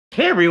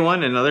Hey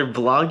everyone, another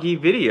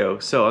vloggy video.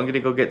 So I'm gonna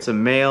go get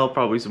some mail,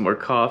 probably some more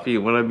coffee.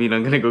 When I mean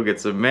I'm gonna go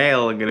get some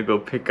mail, I'm gonna go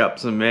pick up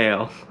some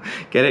mail.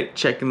 Get it?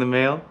 Checking the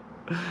mail?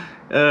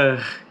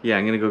 Yeah,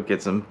 I'm gonna go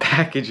get some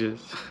packages.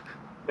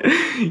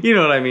 You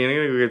know what I mean? I'm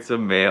gonna go get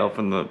some mail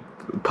from the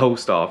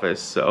post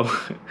office. So,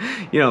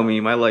 you know me,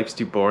 my life's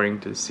too boring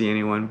to see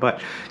anyone.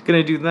 But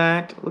gonna do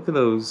that. Look at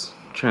those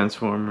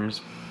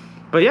Transformers.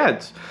 But yeah,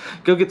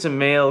 go get some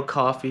mail,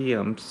 coffee,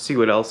 see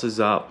what else is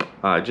up.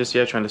 Just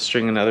trying to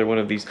string another one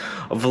of these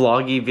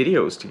vloggy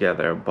videos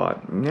together.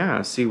 But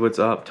yeah, see what's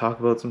up, talk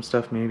about some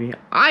stuff maybe.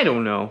 I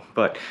don't know,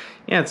 but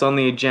yeah, it's on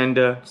the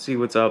agenda, see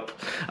what's up.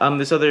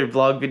 This other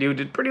vlog video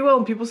did pretty well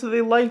and people said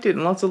they liked it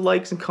and lots of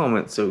likes and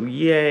comments, so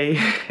yay.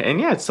 And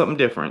yeah, it's something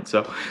different,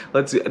 so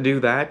let's do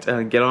that,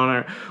 get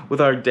on with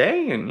our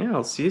day, and yeah,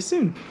 I'll see you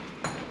soon.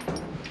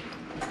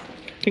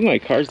 I think my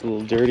car's a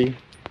little dirty.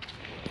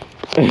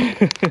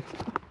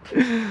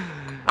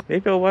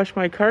 Maybe I'll wash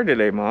my car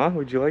today, Ma.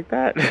 Would you like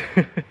that?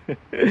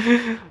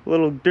 A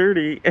little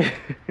dirty.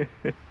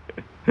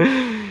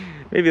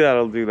 Maybe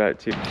that'll do that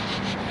too.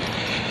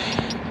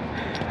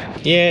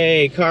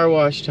 Yay, car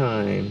wash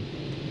time.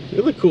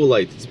 Look at the cool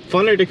lights. It's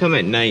funner to come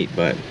at night,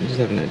 but I just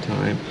haven't had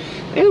time.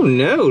 Oh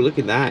no, look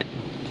at that.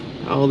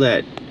 All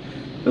that.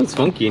 It's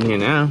funky in here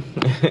now.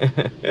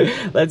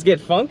 Let's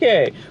get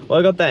funky. Well,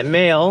 I got that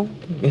mail.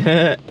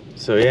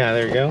 So yeah,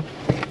 there we go.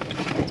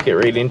 Let's get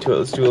right into it.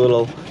 Let's do a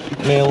little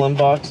mail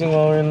unboxing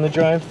while we're in the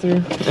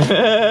drive-thru.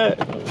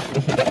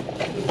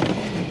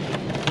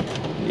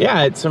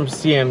 Yeah, it's from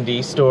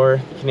CMD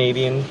store,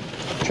 Canadian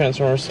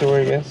Transformer store,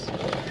 I guess.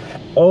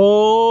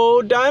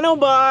 Oh,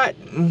 Dinobot!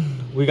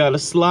 We got a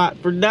slot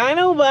for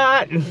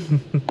Dinobot!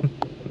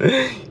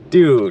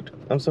 Dude,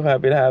 I'm so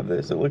happy to have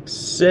this. It looks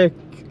sick.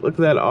 Look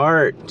at that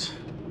art.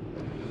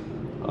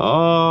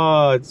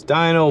 Oh, it's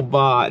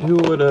Dinobot. Who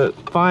would have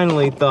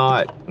finally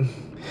thought?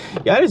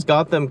 Yeah, I just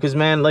got them because,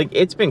 man, like,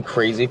 it's been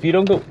crazy. If you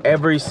don't go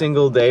every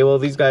single day while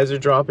these guys are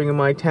dropping in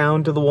my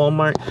town to the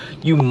Walmart,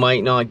 you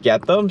might not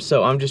get them.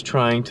 So I'm just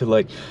trying to,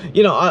 like,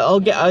 you know, I'll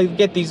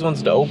get these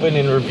ones to open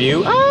and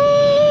review.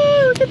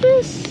 Ah, look at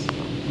this.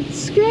 It's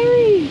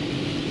scary.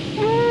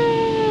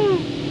 Ah,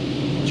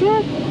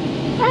 truck.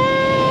 Ah.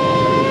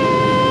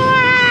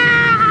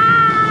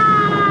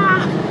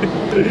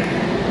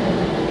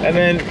 And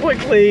then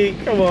quickly,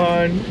 come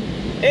on,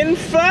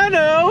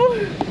 Inferno.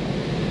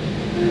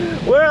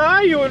 Where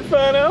are you,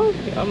 Inferno?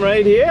 I'm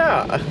right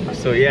here.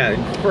 So yeah,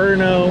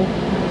 Inferno.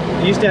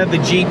 I used to have the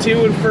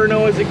G2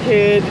 Inferno as a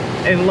kid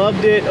and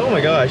loved it. Oh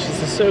my gosh,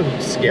 this is so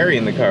scary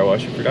in the car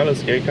wash. I forgot how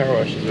scary car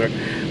washes are.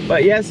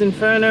 But yes,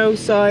 Inferno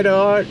side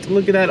art.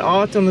 Look at that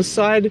art on the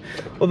side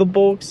of the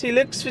box. He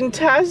looks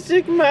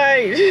fantastic,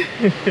 mate.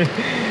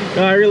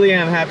 No, I really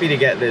am happy to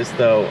get this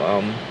though.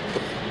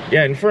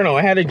 Yeah, Inferno.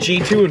 I had a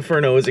G2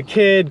 Inferno as a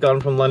kid. Got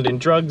him from London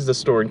Drugs, the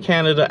store in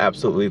Canada.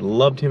 Absolutely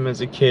loved him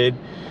as a kid.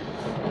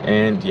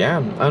 And yeah,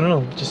 I don't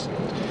know, just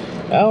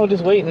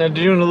waiting. They're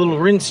doing a little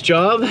rinse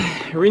job.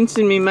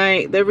 Rinsing me,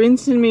 mate. They're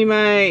rinsing me,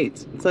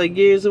 mate. It's like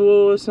Gears of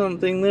War or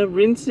something. They're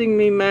rinsing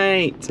me,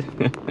 mate.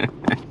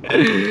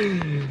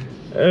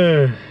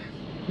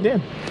 Yeah,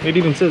 it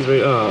even says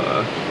right.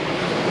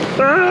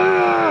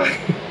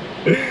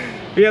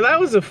 Yeah, that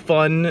was a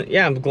fun.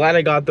 Yeah, I'm glad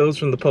I got those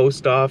from the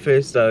post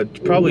office.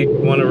 Probably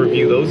want to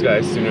review those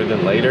guys sooner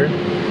than later.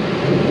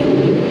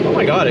 Oh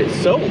my god, it's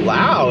so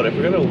loud. I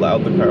forgot how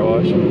loud the car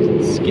wash was.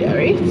 It's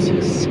scary. It's so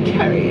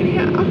scary in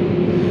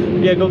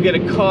here. Yeah, go get a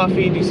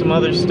coffee, do some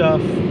other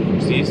stuff.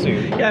 See you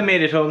soon. Yeah, I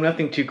made it home.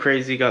 Nothing too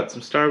crazy. Got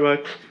some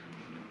Starbucks.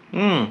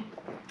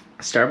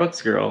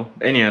 Starbucks girl.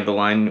 And yeah, the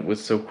line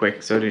was so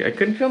quick, so I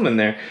couldn't film in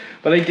there.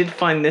 But I did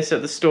find this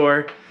at the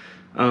store.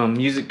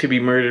 Music to be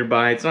Murdered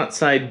by. It's not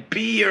side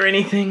B or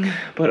anything,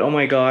 but oh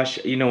my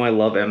gosh, you know I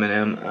love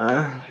Eminem.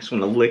 I just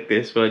want to lick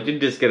this, but I did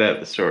just get it out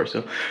of the store,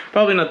 so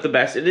probably not the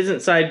best. It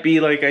isn't side B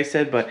like I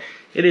said, but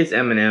it is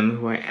Eminem,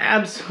 who I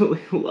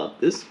absolutely love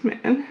this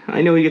man.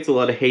 I know he gets a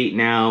lot of hate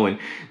now, and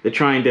they're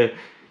trying to,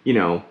 you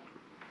know,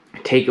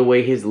 take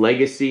away his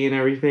legacy and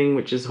everything,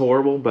 which is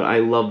horrible, but I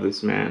love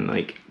this man.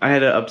 Like, I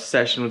had an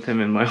obsession with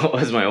him in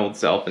as my old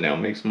self, and now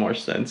it makes more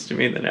sense to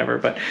me than ever,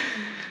 but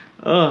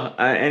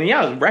and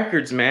yeah,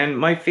 records, man.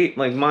 My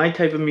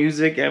type of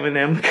music,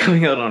 Eminem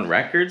coming out on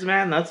records,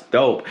 man, that's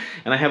dope.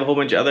 And I have a whole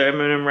bunch of other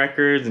Eminem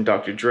records and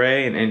Dr.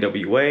 Dre and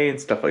NWA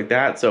and stuff like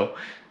that. So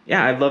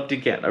yeah, I'd love to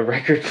get a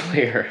record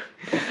player.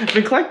 I've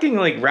been collecting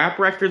like rap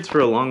records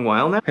for a long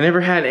while now. I never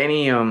had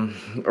any a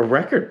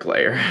record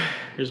player.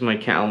 Here's my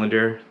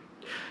calendar,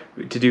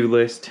 to-do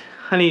list.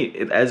 Honey,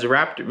 as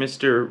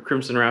Mr.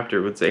 Crimson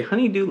Raptor would say,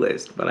 honey-do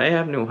list, but I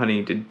have no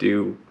honey to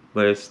do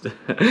list.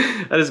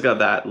 I just got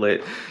that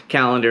lit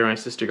calendar. My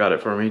sister got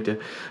it for me to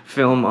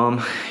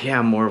film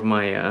yeah, more of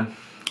my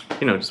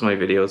you know, just my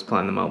videos,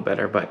 plan them out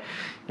better. But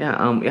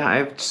yeah, yeah, I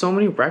have so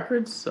many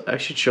records. I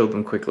should show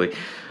them quickly.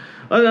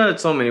 Well,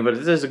 not so many,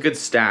 but there's a good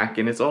stack,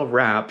 and it's all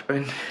rap.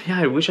 And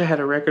yeah, I wish I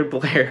had a record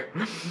player.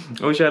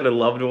 I wish I had a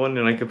loved one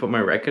and I could put my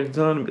records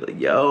on and be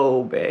like,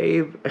 yo,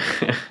 babe.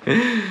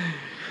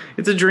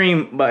 it's a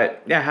dream,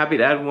 but yeah, happy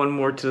to add one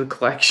more to the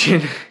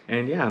collection.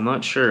 And yeah, I'm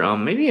not sure.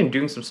 Maybe I'm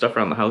doing some stuff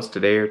around the house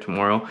today or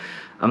tomorrow.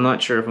 I'm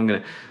not sure if I'm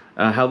gonna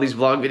how these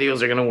vlog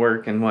videos are gonna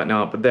work and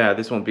whatnot. But yeah,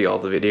 this won't be all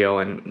the video.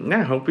 And yeah,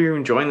 I hope you're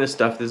enjoying this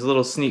stuff. There's a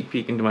little sneak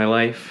peek into my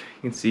life.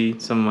 You can see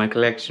some of my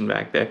collection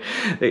back there.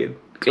 The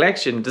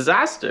collection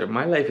disaster.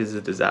 My life is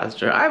a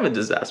disaster. I'm a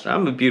disaster.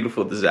 I'm a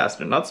beautiful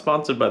disaster. Not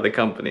sponsored by the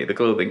company, the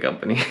clothing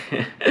company.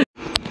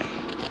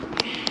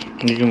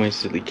 Look at my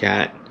silly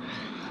cat.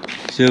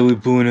 So we're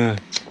Buna,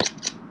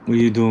 what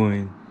are you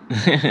doing?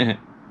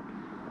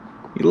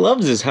 He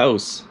loves his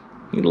house.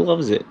 He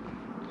loves it.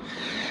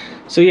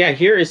 So yeah,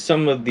 here is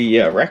some of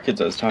the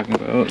records I was talking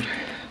about.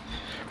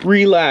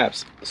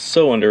 Relapse,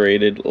 so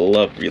underrated.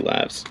 Love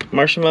Relapse.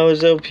 Marshall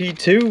Mathers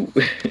LP2.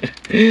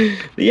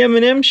 The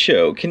Eminem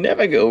Show, can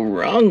never go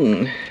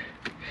wrong.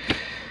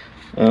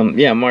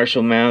 Yeah,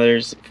 Marshall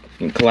Mathers,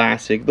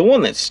 classic. The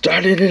one that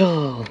started it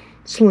all.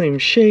 Slim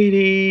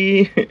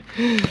Shady.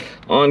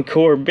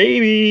 Encore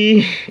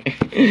Baby.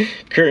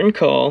 Curtain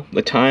Call,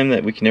 the time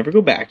that we can never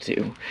go back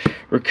to.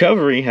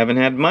 Recovery, haven't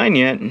had mine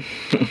yet.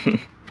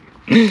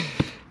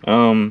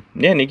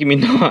 Yeah, Nicki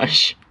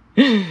Minaj.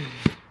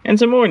 And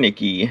some more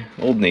Nicki,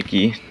 old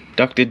Nicki.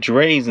 Dr.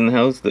 Dre's in the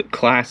house, the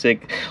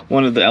classic,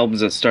 one of the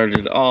albums that started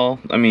it all.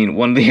 I mean,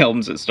 one of the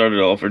albums that started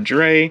it all for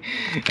Dre.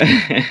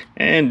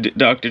 And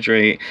Dr.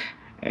 Dre.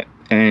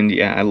 And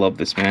yeah, I love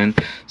this man.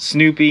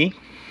 Snoopy,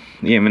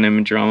 the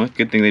Eminem drama,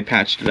 good thing they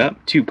patched it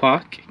up.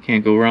 Tupac,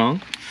 can't go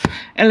wrong.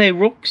 LA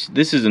Rocks,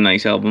 this is a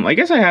nice album. I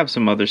guess I have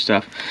some other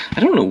stuff.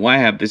 I don't know why I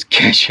have this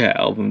Kesha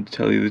album, to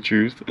tell you the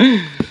truth.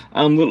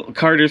 Little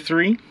Carter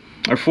 3,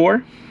 or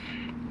 4.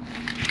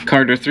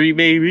 Carter 3,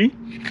 baby.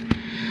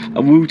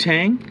 A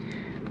Wu-Tang,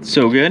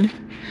 so good.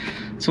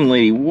 Some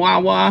Lady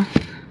Wawa,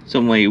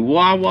 some Lady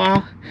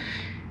Wawa.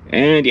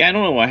 And yeah, I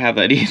don't know why I have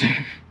that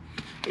either.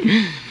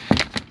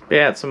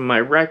 Yeah, some of my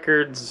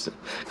records.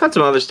 Got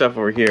some other stuff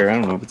over here. I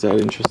don't know if it's that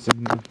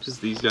interesting.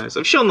 Just these guys.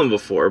 I've shown them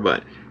before,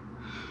 but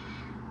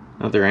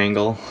another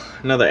angle.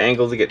 Another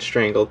angle to get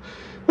strangled.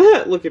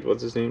 Look at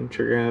what's his name.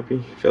 Trigger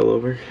Happy. Fell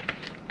over.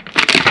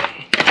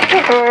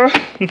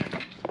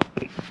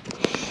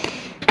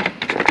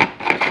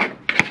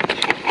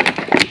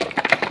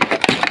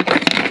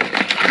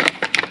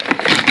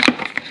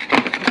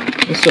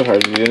 It's so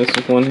hard to do this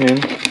with one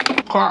hand.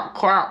 Quack,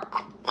 quack,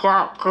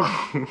 quack.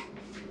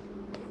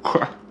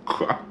 Quack,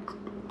 quack,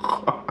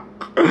 quack.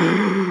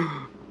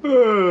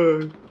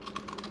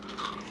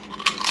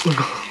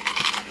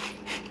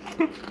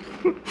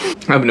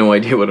 I have no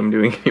idea what I'm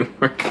doing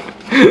anymore.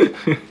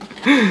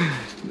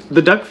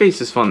 The duck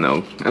face is fun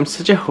though. I'm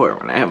such a whore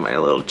when I have my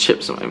little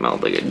chips in my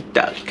mouth like a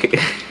duck.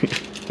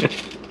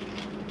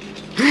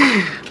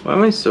 Why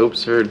am I so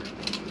absurd?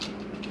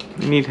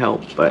 I need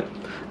help, but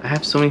I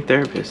have so many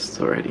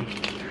therapists already.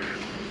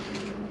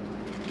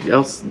 They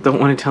else don't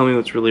want to tell me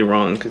what's really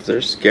wrong because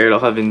they're scared I'll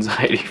have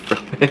anxiety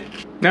from it.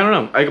 I don't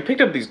know. I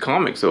picked up these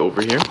comics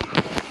over here.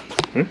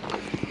 I'm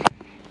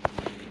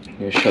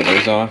gonna shut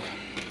those off.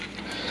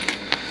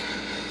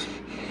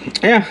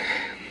 Yeah.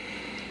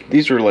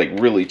 These were like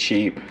really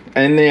cheap.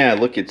 And yeah,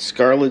 look at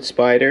Scarlet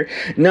Spider.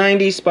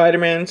 90s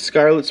Spider-Man,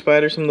 Scarlet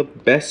Spider, some of the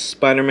best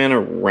Spider-Man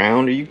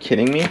around. Are you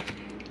kidding me?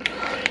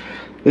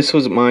 This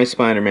was my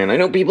Spider-Man. I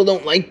know people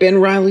don't like Ben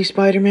Reilly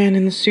Spider-Man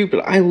in the suit,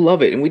 but I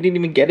love it. And we didn't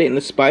even get it in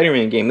the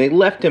Spider-Man game. They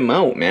left him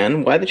out,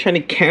 man. Why are they trying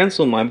to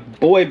cancel my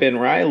boy Ben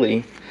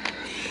Reilly?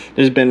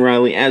 There's Ben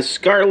Reilly as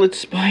Scarlet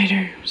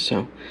Spider.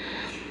 So,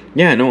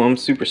 yeah, no, I'm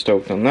super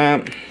stoked on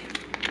that.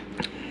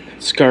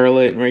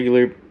 Scarlet,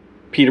 regular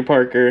Peter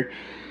Parker.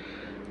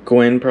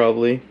 Gwen,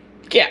 probably.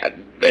 God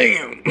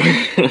damn.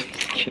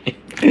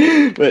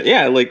 But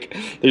yeah, like,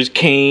 there's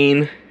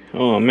Kane.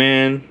 Oh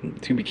man,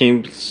 who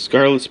became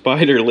Scarlet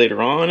Spider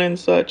later on and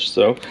such.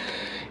 So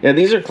yeah,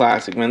 these are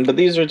classic, man. But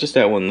these are just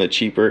at one of the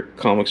cheaper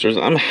comic stores.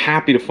 I'm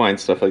happy to find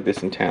stuff like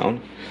this in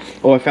town.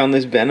 Oh, I found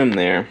this Venom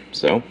there.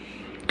 So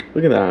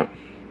look at that.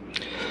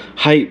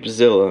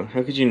 Hypezilla.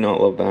 How could you not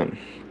love that?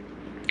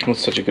 That was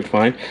such a good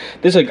find.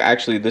 This, like,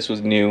 actually, this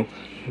was new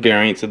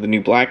variants of the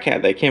new Black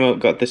Cat that came out.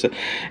 Got this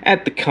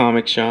at the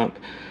comic shop.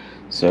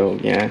 So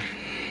yeah,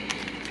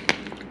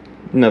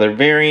 another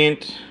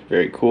variant.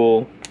 Very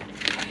cool.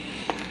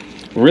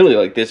 Really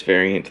like this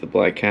variant to the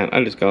Black Cat.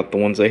 I just got the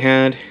ones they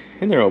had,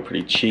 and they're all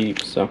pretty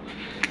cheap. So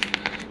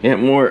yeah,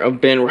 more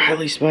of Ben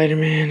Reilly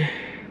Spider-Man.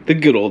 The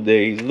good old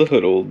days, the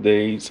hood old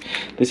days.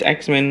 This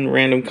X-Men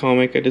random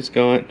comic I just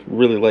got.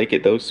 Really like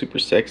it though, super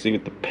sexy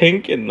with the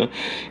pink and the,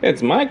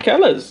 it's my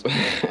colors.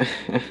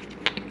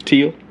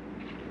 Teal.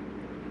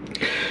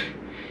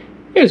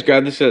 I just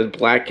grabbed this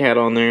Black Cat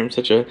on there. I'm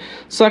such a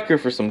sucker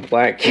for some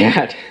Black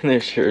Cat. And there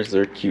sure is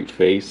their cute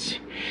face.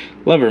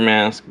 Love her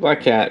mask.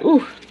 Black Cat.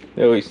 Ooh.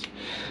 I always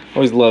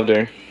loved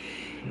her.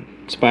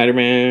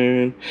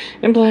 Spider-Man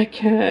and Black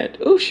Cat.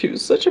 Oh, she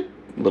was such a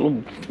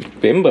little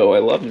bimbo. I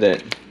loved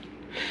it.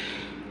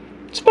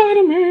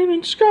 Spider-Man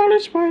and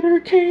Scarlet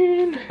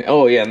Spider-Can.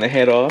 Oh yeah, and the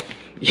head off.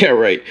 Yeah,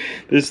 right.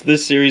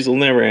 This series will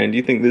never end.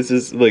 You think this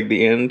is like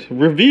the end?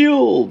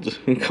 Revealed.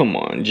 Come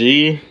on,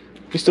 G.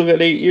 We still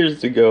got 8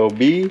 years to go,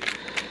 B.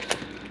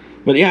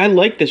 But yeah, I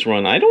like this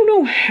run. I don't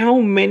know how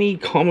many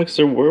comics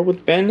there were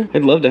with Ben.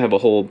 I'd love to have a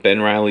whole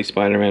Ben Reilly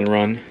Spider-Man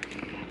run.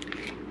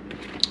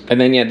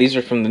 And then yeah, these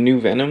are from the new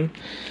Venom.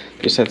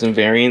 Just had some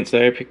variants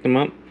there, I picked them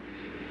up.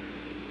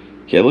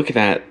 Yeah, look at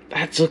that.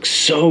 That looks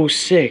so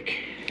sick.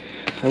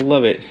 I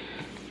love it.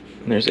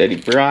 And there's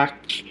Eddie Brock.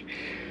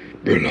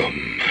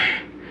 Venom.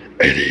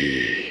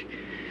 Eddie.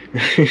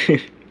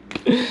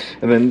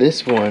 And then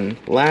this one,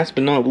 last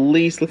but not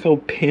least, look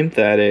how pimp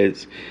that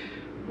is.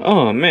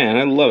 Oh man,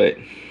 I love it.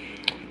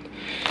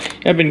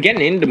 I've been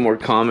getting into more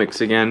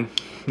comics again,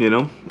 you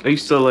know. I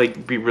used to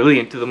like be really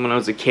into them when I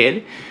was a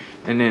kid,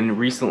 and then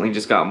recently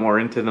just got more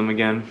into them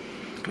again.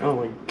 Oh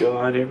my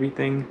god,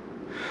 everything.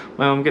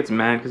 My mom gets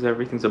mad because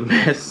everything's a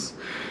mess.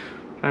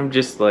 I'm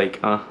just like,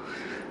 I'm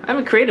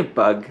a creative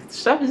bug.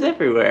 Stuff is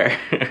everywhere.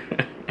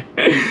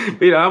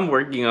 But, you know, I'm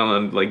working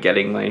on like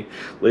getting my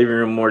living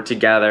room more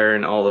together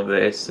and all of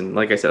this. And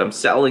like I said, I'm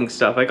selling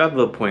stuff. I got to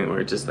the point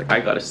where it's just like,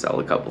 I gotta sell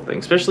a couple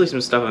things, especially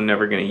some stuff I'm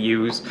never gonna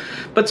use.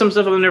 But some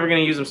stuff I'm never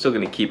gonna use, I'm still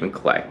gonna keep and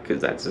collect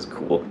because that's just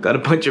cool. Got a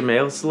bunch of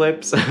mail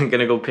slips. I'm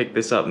gonna go pick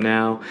this up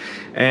now.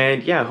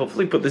 And yeah,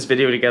 hopefully put this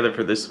video together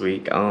for this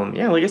week.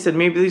 Yeah, like I said,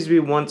 maybe these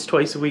will be once,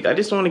 twice a week. I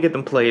just don't want to get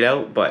them played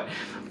out, but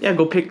yeah,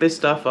 go pick this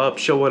stuff up,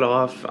 show it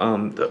off,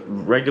 the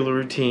regular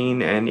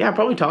routine, and yeah,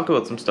 probably talk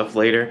about some stuff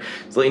later,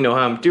 so let you know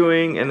how I'm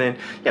doing, and then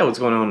yeah, what's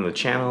going on the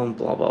channel,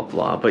 blah blah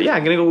blah. But yeah,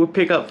 I'm gonna go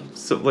pick up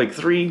some, like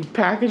 3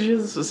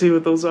 packages to see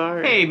what those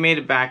are. Hey, made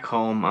it back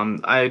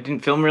home. I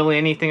didn't film really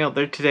anything out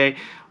there today.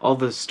 All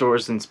the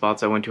stores and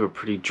spots I went to are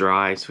pretty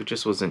dry, so it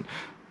just wasn't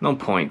no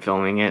point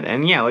filming it.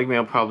 And yeah, like me,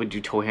 I'll probably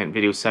do toy hunt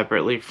videos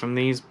separately from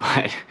these,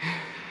 but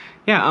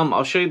yeah,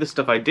 I'll show you the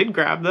stuff I did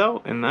grab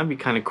though, and that'd be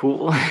kind of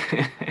cool.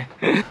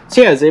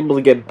 So yeah, I was able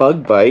to get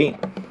Bug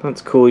Bite.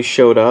 That's cool, he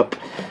showed up.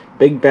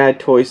 Big Bad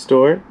Toy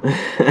Store.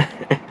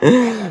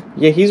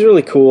 Yeah, he's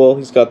really cool.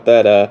 He's got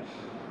that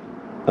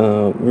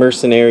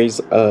Mercenaries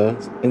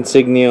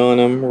insignia on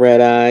him, red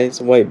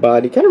eyes, white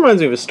body. Kind of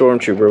reminds me of a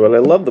Stormtrooper, but I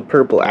love the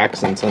purple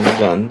accents on the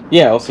gun.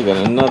 Yeah, I also got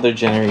another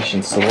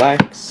Generation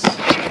Selects.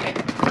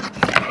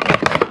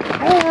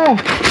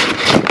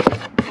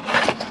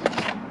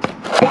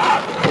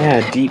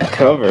 Yeah, deep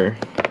cover.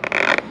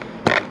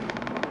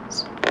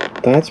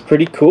 That's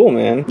pretty cool,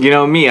 man. You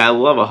know me, I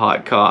love a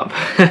hot cop.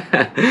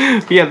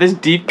 Yeah, this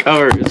deep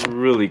cover is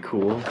really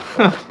cool.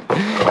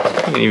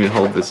 I can't even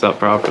hold this up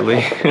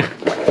properly.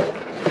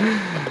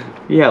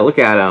 Yeah, look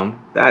at him.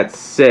 That's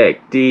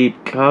sick.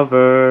 Deep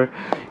cover.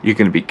 You're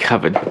gonna be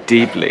covered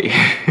deeply.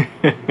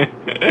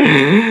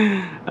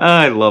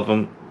 I love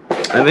them.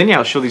 And then yeah,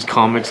 I'll show these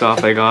comics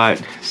off I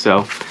got.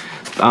 So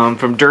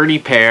from Dirty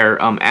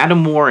Pair,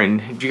 Adam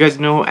Warren. Do you guys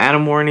know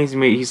Adam Warren?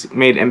 He's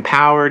made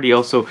Empowered. He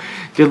also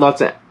did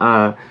lots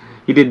of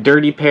he did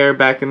Dirty Pair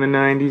back in the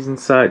 90s and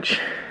such.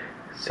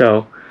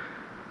 So,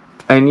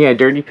 and yeah,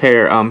 Dirty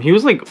Pair. He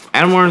was like,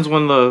 Adam Warren's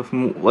one of the,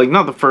 like,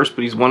 not the first,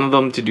 but he's one of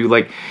them to do,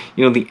 like,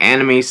 you know, the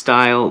anime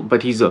style,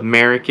 but he's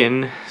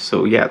American.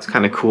 So yeah, it's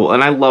kind of cool.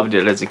 And I loved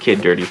it as a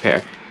kid, Dirty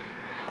Pair.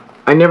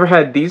 I never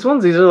had these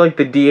ones. These are like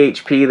the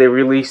DHP. They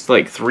released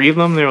like 3 of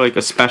them. They were like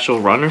a special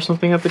run or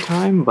something at the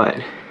time. But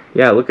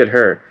yeah, look at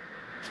her.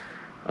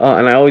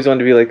 And I always wanted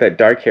to be like that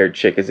dark-haired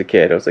chick as a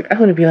kid. I was like, I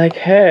want to be like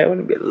her. I want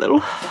to be a little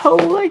hoe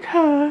like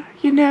her,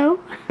 you know?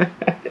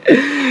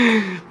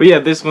 But yeah,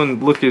 this one,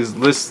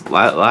 this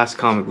last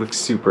comic looks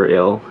super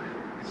ill.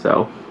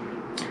 So,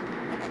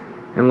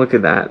 and look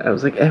at that. I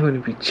was like, I want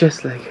to be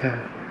just like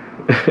her.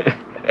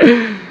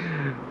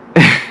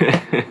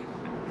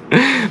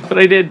 But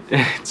I did.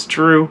 It's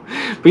true.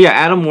 But yeah,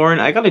 Adam Warren,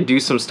 I gotta do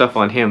some stuff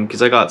on him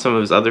because I got some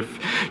of his other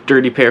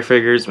Dirty Pair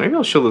figures. Maybe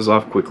I'll show those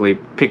off quickly.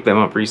 Picked them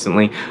up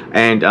recently,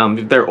 and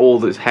they're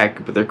old as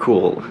heck, but they're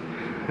cool.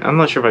 I'm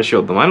not sure if I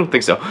showed them. I don't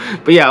think so.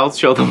 But yeah, I'll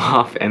show them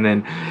off, and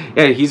then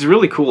yeah, he's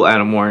really cool,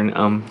 Adam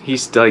Warren.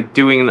 He's like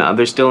doing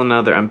there's still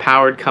another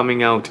Empowered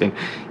coming out, and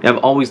yeah, I've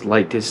always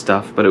liked his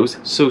stuff, but it was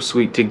so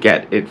sweet to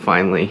get it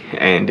finally,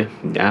 and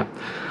yeah,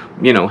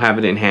 you know, have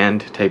it in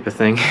hand type of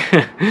thing.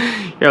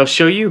 Here, I'll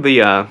show you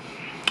the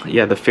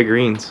yeah, the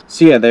figurines.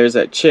 So yeah, there's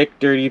that chick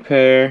Dirty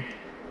Pair.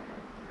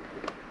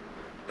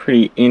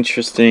 Pretty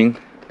interesting.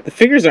 The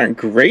figures aren't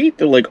great.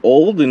 They're like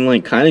old and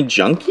like kind of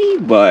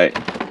junky, but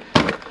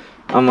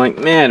I'm like,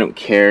 man, I don't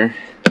care.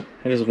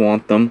 I just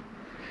want them.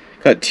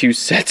 Got 2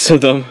 sets of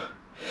them.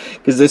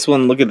 Because this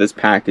one, look at this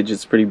package.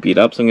 It's pretty beat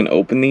up, so I'm going to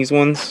open these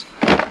ones.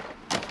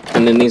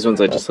 And then these ones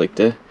I just like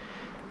to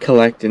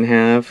collect and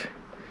have.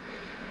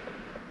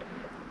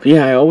 But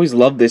yeah, I always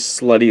loved this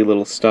slutty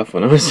little stuff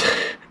when I was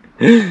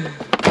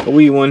a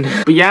wee one.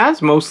 But yeah,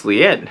 that's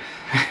mostly it.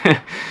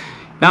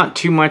 Not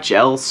too much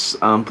else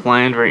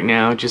planned right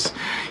now. Just,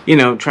 you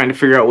know, trying to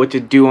figure out what to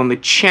do on the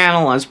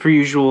channel as per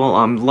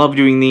usual. Love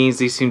doing these.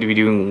 These seem to be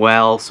doing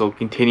well, so I'll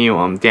continue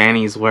on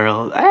Danny's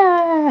world.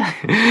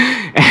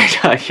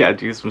 And yeah,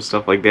 do some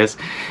stuff like this.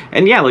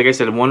 And yeah, like I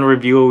said, 1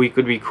 review a week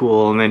would be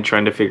cool, and then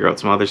trying to figure out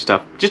some other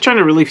stuff. Just trying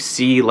to really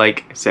see,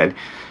 like I said,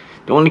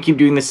 don't want to keep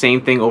doing the same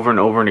thing over and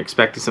over and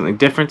expecting something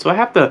different. So I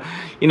have to,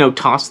 you know,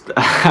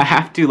 I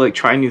have to like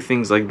try new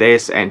things like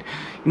this and,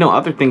 you know,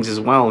 other things as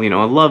well. You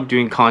know, I love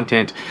doing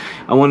content.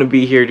 I want to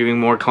be here doing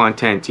more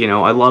content. You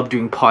know, I love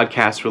doing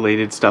podcast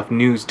related stuff,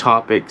 news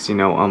topics, you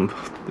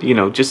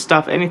know, just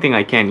stuff, anything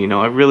I can. You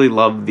know, I really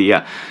love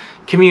the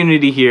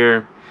community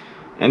here,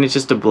 and it's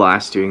just a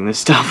blast doing this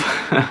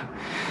stuff.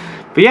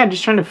 But yeah,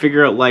 just trying to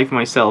figure out life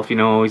myself. You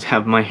know, always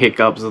have my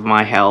hiccups with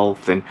my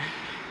health and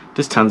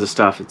just tons of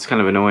stuff. It's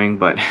kind of annoying,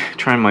 but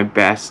trying my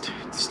best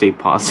to stay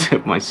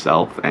positive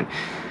myself and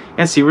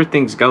yeah, see where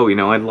things go. You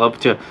know, I'd love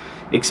to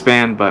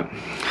expand, but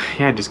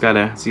yeah, I just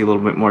gotta see a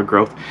little bit more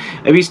growth.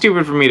 It'd be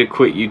stupid for me to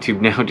quit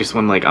YouTube now just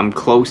when like I'm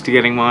close to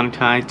getting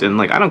monetized, and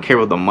like I don't care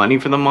about the money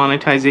for the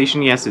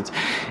monetization. Yes, it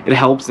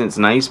helps and it's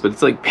nice, but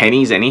it's like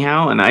pennies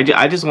anyhow, and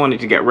I just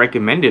wanted to get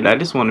recommended. I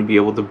just want to be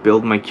able to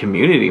build my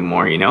community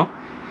more, you know.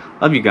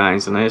 Love you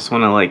guys, and I just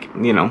want to, like,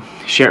 you know,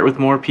 share it with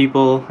more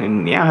people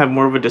and yeah, have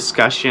more of a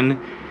discussion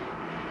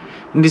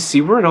and just see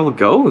where it all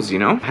goes. You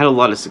know, I had a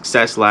lot of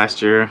success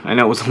last year. I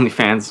know it was only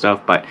fan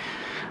stuff, but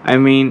I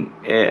mean,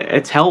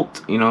 it's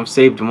helped. You know, I've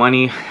saved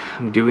money.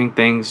 I'm doing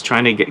things,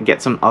 trying to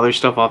get some other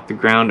stuff off the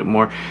ground,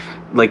 more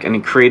like a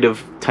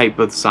creative type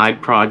of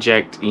side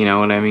project, you know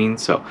what I mean?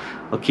 So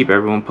I'll keep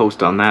everyone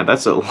posted on that.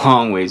 That's a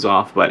long ways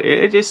off, but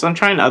I'm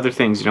trying other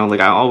things, you know, like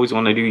I always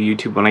want to do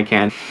YouTube when I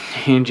can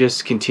and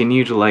just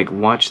continue to like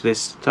watch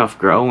this stuff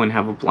grow and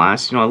have a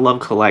blast. You know, I love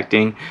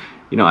collecting.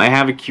 You know, I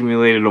have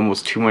accumulated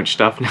almost too much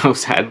stuff now,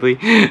 sadly.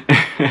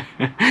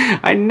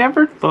 I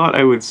never thought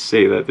I would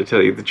say that, to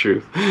tell you the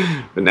truth.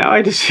 But now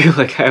I just feel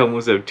like I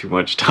almost have too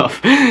much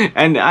stuff.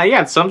 And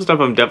yeah, some stuff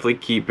I'm definitely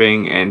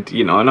keeping. And,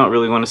 you know, I don't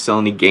really want to sell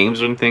any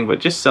games or anything, but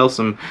just sell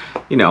some,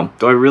 you know,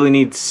 do I really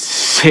need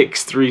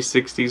 6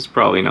 360s?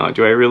 Probably not.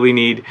 Do I really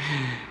need...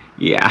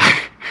 Yeah.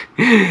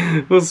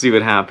 We'll see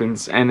what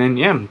happens. And then,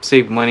 yeah,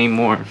 save money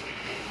more.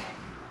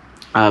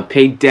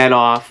 Pay debt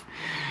off.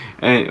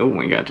 And oh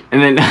my god, and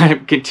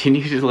then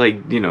continue to,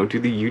 like, you know, do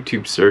the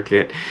YouTube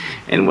circuit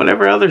and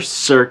whatever other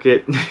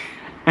circuit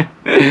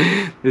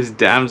this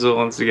damsel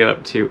wants to get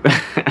up to.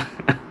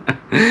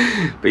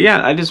 But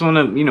yeah, I just want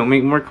to, you know,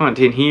 make more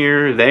content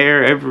here,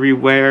 there,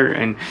 everywhere,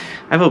 and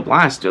have a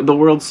blast. The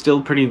world's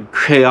still pretty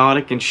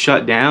chaotic and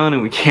shut down,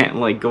 and we can't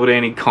like go to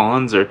any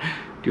cons or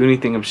do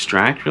anything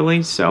abstract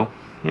really. So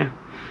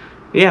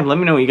yeah, let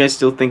me know what you guys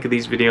still think of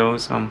these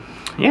videos.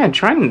 Yeah,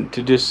 trying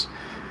to just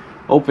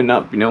open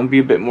up, you know, be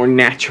a bit more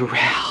natural,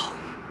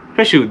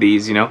 especially with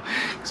these, you know,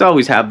 because I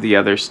always have the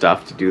other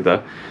stuff to do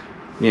the,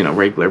 you know,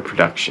 regular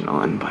production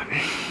on. But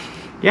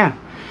yeah,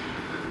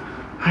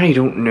 I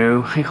don't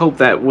know. I hope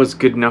that was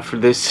good enough for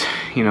this.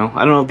 You know,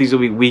 I don't know if these will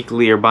be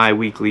weekly or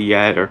bi-weekly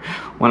yet, or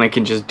when I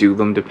can just do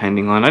them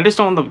depending on. I just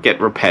don't want them to get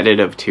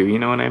repetitive too, you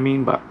know what I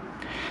mean? But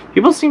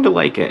people seem to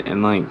like it,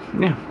 and like,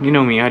 yeah, you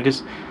know me, I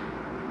just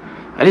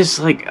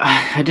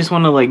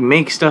want to like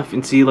make stuff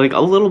and see like a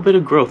little bit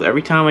of growth.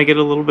 Every time I get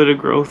a little bit of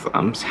growth,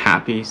 I'm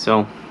happy.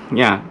 So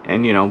yeah,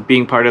 and you know,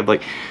 being part of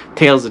like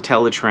Tales of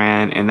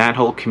Teletran and that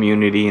whole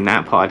community and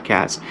that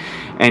podcast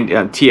and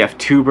TF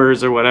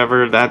Tubers or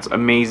whatever, that's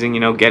amazing. You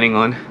know, getting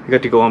on, I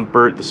got to go on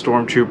Bert the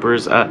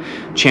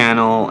Stormtroopers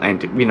channel,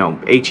 and you know,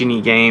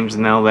 H&E Games,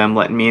 and now them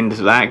letting me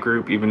into that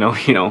group, even though,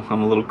 you know,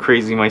 I'm a little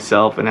crazy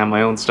myself and have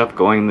my own stuff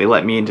going. They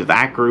let me into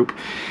that group.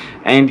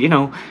 And, you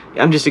know,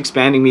 I'm just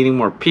expanding, meeting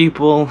more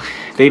people.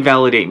 They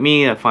validate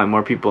me. I find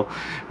more people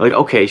like,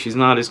 okay, she's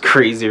not as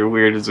crazy or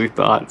weird as we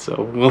thought,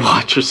 so we'll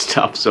watch her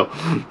stuff. So,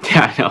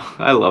 yeah, I know.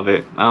 I love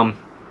it.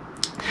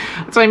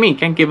 That's what I mean.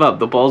 Can't give up.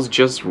 The ball's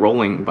just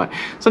rolling. But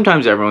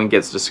sometimes everyone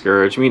gets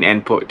discouraged. Me and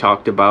Input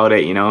talked about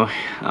it, you know,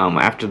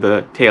 after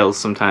the Tales,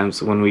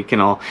 sometimes when we can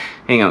all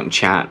hang out and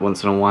chat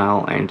once in a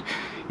while. And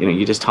you know,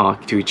 you just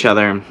talk to each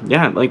other.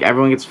 Yeah, like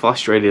everyone gets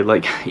frustrated.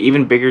 Like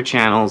even bigger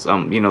channels,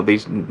 you know, they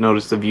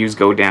notice the views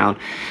go down,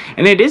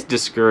 and it is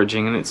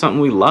discouraging, and it's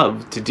something we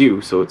love to do.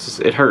 So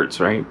it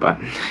hurts, right?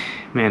 But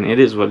man, it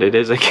is what it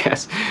is, I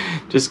guess.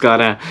 Just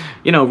gotta,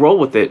 you know, roll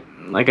with it.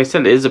 Like I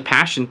said, it is a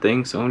passion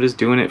thing, so I'm just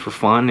doing it for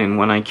fun and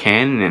when I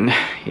can. And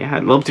yeah,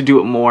 I'd love to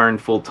do it more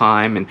and full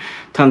time and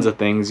tons of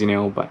things, you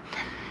know, but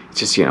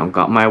it's just, you know,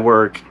 got my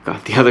work,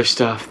 got the other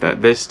stuff,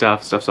 this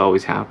stuff's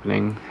always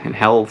happening, and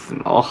health,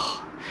 and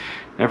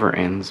never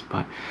ends.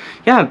 But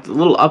yeah, a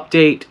little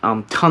update.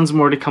 Tons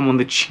more to come on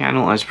the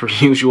channel as per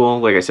usual.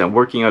 Like I said, I'm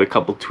working out a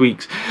couple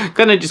tweaks.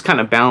 Gonna just kind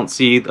of balance.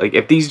 Like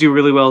if these do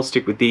really well,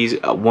 stick with these.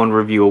 One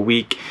review a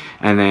week,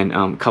 and then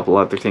a couple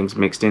other things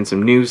mixed in,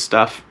 some news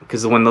stuff,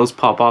 because when those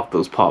pop off,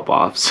 those pop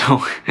off.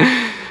 So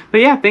but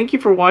yeah, thank you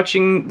for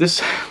watching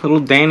this little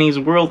Danny's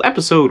World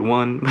episode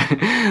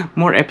 1.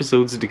 More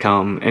episodes to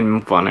come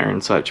and funner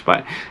and such.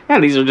 But yeah,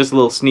 these are just a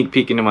little sneak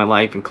peek into my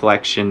life and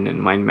collection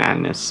and my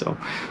madness. So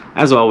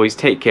as always,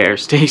 take care,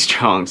 stay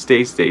strong,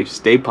 stay safe,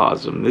 stay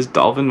positive. This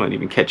dolphin might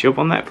even catch you up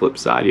on that flip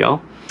side,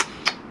 y'all.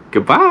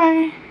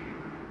 Goodbye.